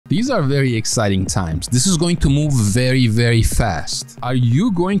These are very exciting times. This is going to move very, very fast. Are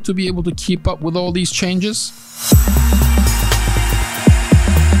you going to be able to keep up with all these changes?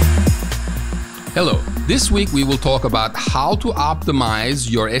 Hello, this week we will talk about how to optimize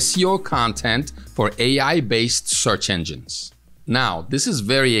your SEO content for AI-based search engines. Now, this is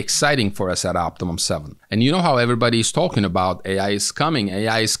very exciting for us at Optimum 7. And you know how everybody is talking about AI is coming,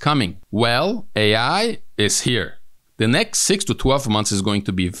 AI is coming. Well, AI is here. The next 6 to 12 months is going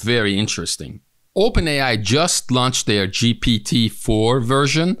to be very interesting. OpenAI just launched their GPT-4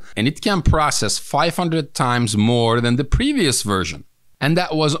 version, and it can process 500 times more than the previous version. And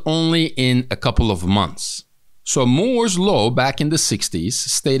that was only in a couple of months. So Moore's law back in the 60s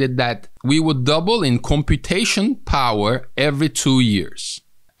stated that we would double in computation power every 2 years.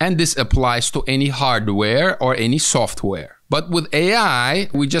 And this applies to any hardware or any software. But with AI,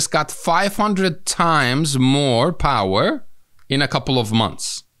 we just got 500 times more power in a couple of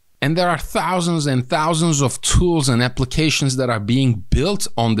months. And there are thousands and thousands of tools and applications that are being built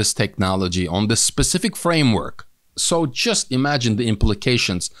on this technology, on this specific framework. So just imagine the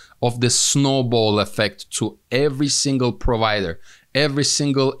implications of this snowball effect to every single provider, every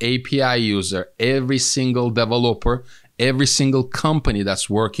single API user, every single developer, every single company that's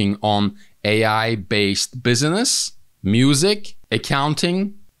working on AI-based business, music,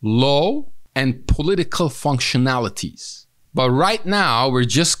 accounting, law, and political functionalities. But right now, we're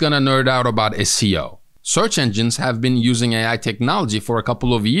just gonna nerd out about SEO. Search engines have been using AI technology for a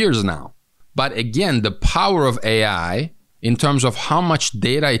couple of years now. But again, the power of AI, in terms of how much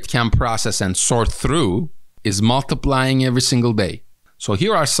data it can process and sort through, is multiplying every single day. So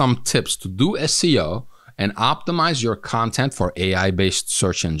here are some tips to do SEO and optimize your content for AI-based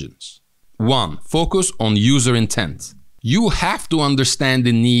search engines. 1. Focus on user intent. You have to understand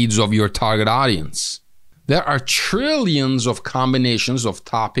the needs of your target audience. There are trillions of combinations of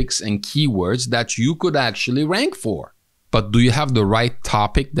topics and keywords that you could actually rank for. But do you have the right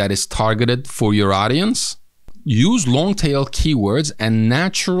topic that is targeted for your audience? Use long-tail keywords and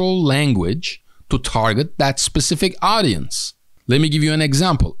natural language to target that specific audience. Let me give you an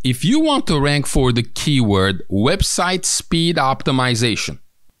example. If you want to rank for the keyword website speed optimization,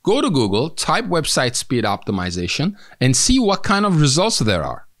 go to Google, type website speed optimization, and see what kind of results there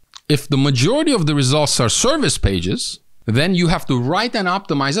are. If the majority of the results are service pages, then you have to write and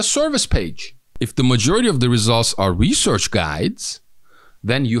optimize a service page. If the majority of the results are research guides,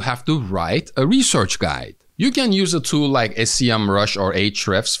 then you have to write a research guide. You can use a tool like SEMrush or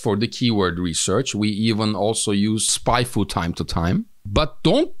Ahrefs for the keyword research. We even also use SpyFu time to time. But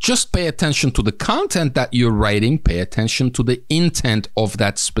don't just pay attention to the content that you're writing, pay attention to the intent of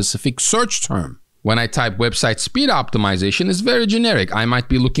that specific search term. When I type website speed optimization, it's very generic. I might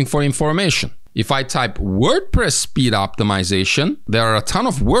be looking for information. If I type WordPress speed optimization, there are a ton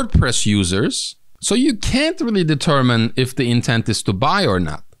of WordPress users, so you can't really determine if the intent is to buy or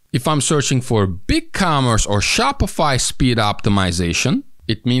not. If I'm searching for BigCommerce or Shopify speed optimization,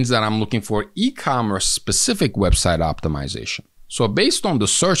 it means that I'm looking for e-commerce specific website optimization. So based on the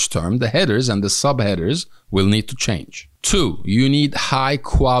search term, the headers and the subheaders will need to change. 2, you need high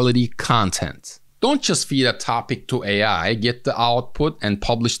quality content. Don't just feed a topic to AI, get the output and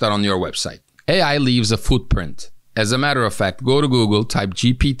publish that on your website. AI leaves a footprint. As a matter of fact, go to Google, type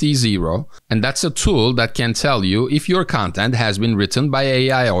GPT-0, and that's a tool that can tell you if your content has been written by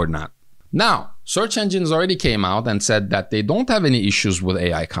AI or not. Now, search engines already came out and said that they don't have any issues with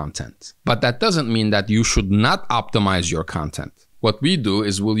AI content. But that doesn't mean that you should not optimize your content. What we do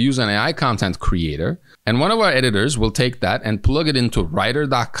is we'll use an AI content creator, and one of our editors will take that and plug it into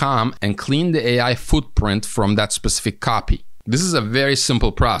writer.com and clean the AI footprint from that specific copy. This is a very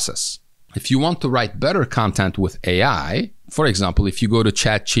simple process. If you want to write better content with AI, for example, if you go to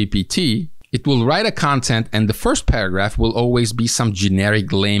ChatGPT, it will write a content and the first paragraph will always be some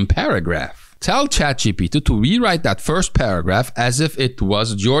generic lame paragraph. Tell ChatGPT to rewrite that first paragraph as if it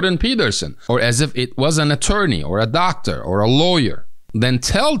was Jordan Peterson, or as if it was an attorney or a doctor or a lawyer. Then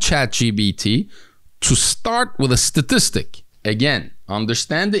tell ChatGPT to start with a statistic. Again,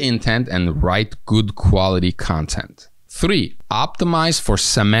 understand the intent and write good quality content. 3, optimize for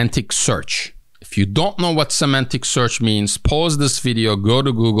semantic search. If you don't know what semantic search means, pause this video, go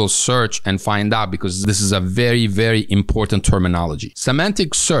to Google, search, and find out, because this is a very, very important terminology.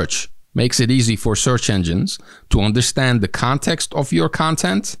 Semantic search makes it easy for search engines to understand the context of your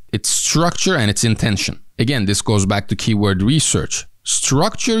content, its structure, and its intention. Again, this goes back to keyword research.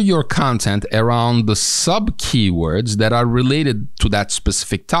 Structure your content around the sub-keywords that are related to that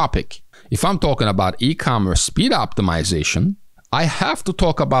specific topic. If I'm talking about e-commerce speed optimization, I have to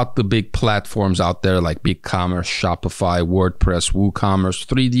talk about the big platforms out there like eCommerce, Shopify, WordPress, WooCommerce,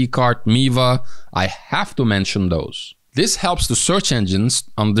 3D Cart, Miva. I have to mention those. This helps the search engines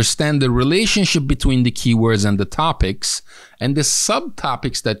understand the relationship between the keywords and the topics and the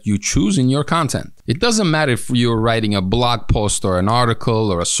subtopics that you choose in your content. It doesn't matter if you're writing a blog post or an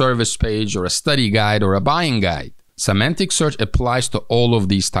article or a service page or a study guide or a buying guide. Semantic search applies to all of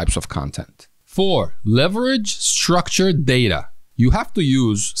these types of content. 4. Leverage structured data. You have to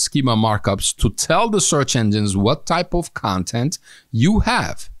use schema markups to tell the search engines what type of content you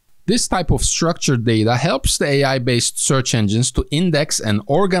have. This type of structured data helps the AI-based search engines to index and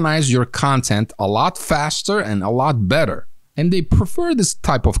organize your content a lot faster and a lot better. And they prefer this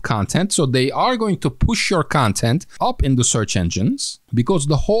type of content, so they are going to push your content up in the search engines because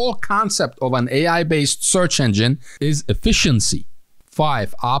the whole concept of an AI-based search engine is efficiency.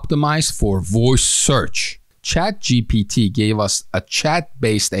 5. Optimize for voice search. ChatGPT gave us a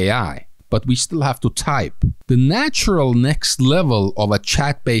chat-based AI, but we still have to type. The natural next level of a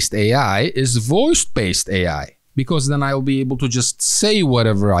chat-based AI is voice-based AI, because then I'll be able to just say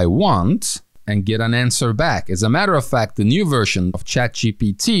whatever I want and get an answer back. As a matter of fact, the new version of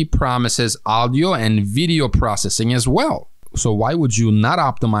ChatGPT promises audio and video processing as well. So why would you not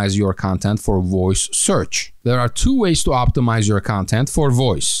optimize your content for voice search? There are 2 ways to optimize your content for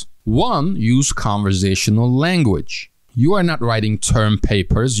voice. 1, use conversational language. You are not writing term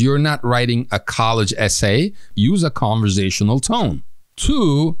papers. You're not writing a college essay. Use a conversational tone.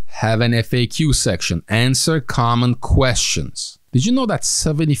 2, have an FAQ section. Answer common questions. Did you know that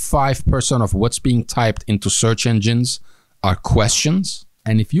 75% of what's being typed into search engines are questions?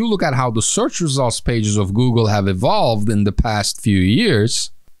 And if you look at how the search results pages of Google have evolved in the past few years,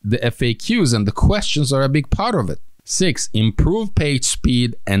 the FAQs and the questions are a big part of it. 6, improve page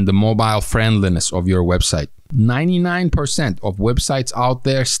speed and the mobile friendliness of your website. 99% of websites out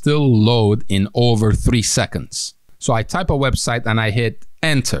there still load in over 3 seconds. So I type a website and I hit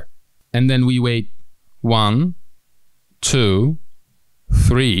enter. And then we wait 1, 2,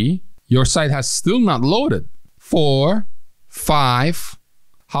 3. Your site has still not loaded. 4, 5.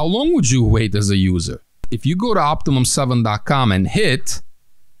 How long would you wait as a user? If you go to Optimum7.com and hit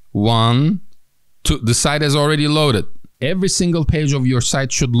 1, 2, the site has already loaded. Every single page of your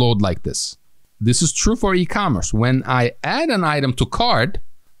site should load like this. This is true for e-commerce. When I add an item to cart,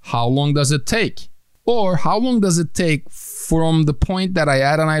 how long does it take? Or how long does it take from the point that I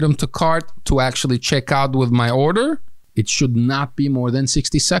add an item to cart to actually check out with my order? It should not be more than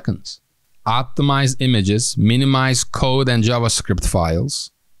 60 seconds. Optimize images, minimize code and JavaScript files.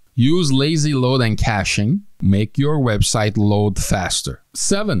 Use lazy load and caching. Make your website load faster.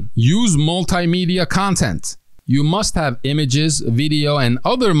 7. Use multimedia content. You must have images, video, and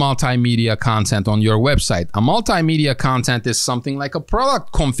other multimedia content on your website. A multimedia content is something like a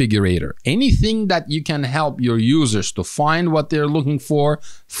product configurator. Anything that you can help your users to find what they're looking for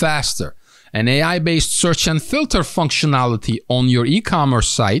faster. An AI-based search and filter functionality on your e-commerce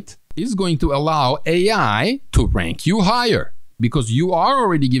site is going to allow AI to rank you higher, because you are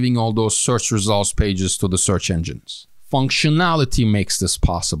already giving all those search results pages to the search engines. Functionality makes this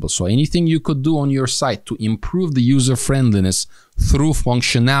possible. So anything you could do on your site to improve the user friendliness through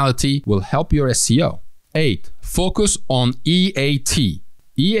functionality will help your SEO. 8. Focus on EAT.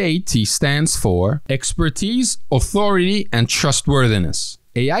 EAT stands for expertise, authority, and trustworthiness.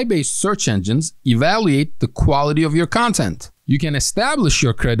 AI-based search engines evaluate the quality of your content. You can establish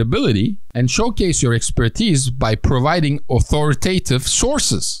your credibility and showcase your expertise by providing authoritative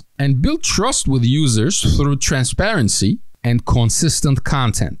sources, and build trust with users through transparency and consistent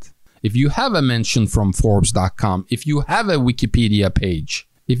content. If you have a mention from Forbes.com, if you have a Wikipedia page,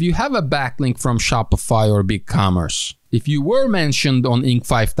 if you have a backlink from Shopify or BigCommerce, if you were mentioned on Inc.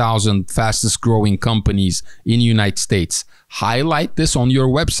 5000 fastest growing companies in the United States, highlight this on your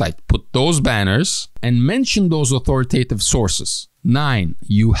website, put those banners, and mention those authoritative sources. 9.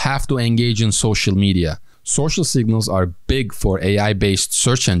 You have to engage in social media. Social signals are big for AI-based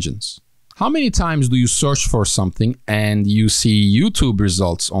search engines. How many times do you search for something and you see YouTube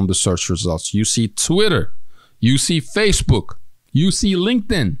results on the search results? You see Twitter, you see Facebook, you see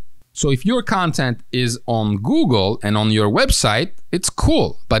LinkedIn. So if your content is on Google and on your website, it's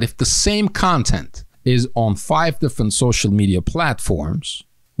cool. But if the same content is on 5 different social media platforms,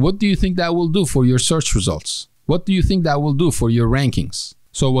 what do you think that will do for your search results? What do you think that will do for your rankings?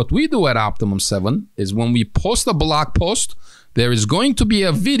 So what we do at Optimum 7 is when we post a blog post, there is going to be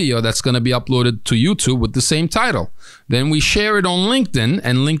a video that's going to be uploaded to YouTube with the same title. Then we share it on LinkedIn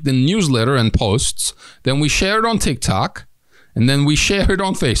and LinkedIn newsletter and posts. Then we share it on TikTok. And then we share it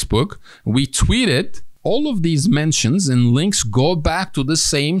on Facebook. We tweet it. All of these mentions and links go back to the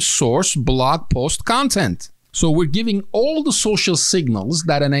same source blog post content. So we're giving all the social signals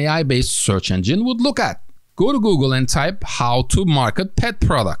that an AI-based search engine would look at. Go to Google and type how to market pet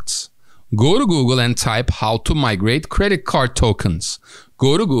products. Go to Google and type how to migrate credit card tokens.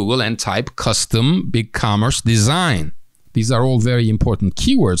 Go to Google and type custom BigCommerce design. These are all very important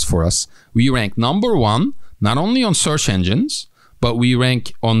keywords for us. We rank number one, not only on search engines, but we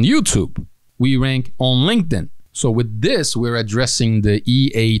rank on YouTube. We rank on LinkedIn. So with this, we're addressing the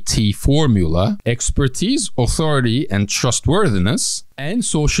EAT formula: expertise, authority, and trustworthiness. And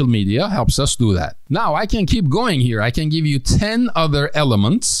social media helps us do that. Now, I can keep going here. I can give you 10 other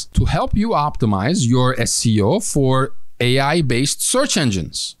elements to help you optimize your SEO for AI-based search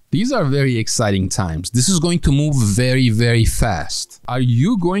engines. These are very exciting times. This is going to move very, very fast. Are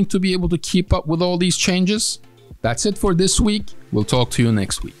you going to be able to keep up with all these changes? That's it for this week. We'll talk to you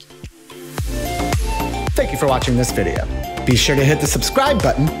next week. Thank you for watching this video. Be sure to hit the subscribe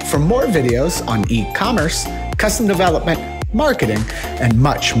button for more videos on e-commerce, custom development, marketing, and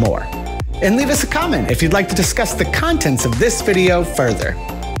much more. And leave us a comment if you'd like to discuss the contents of this video further.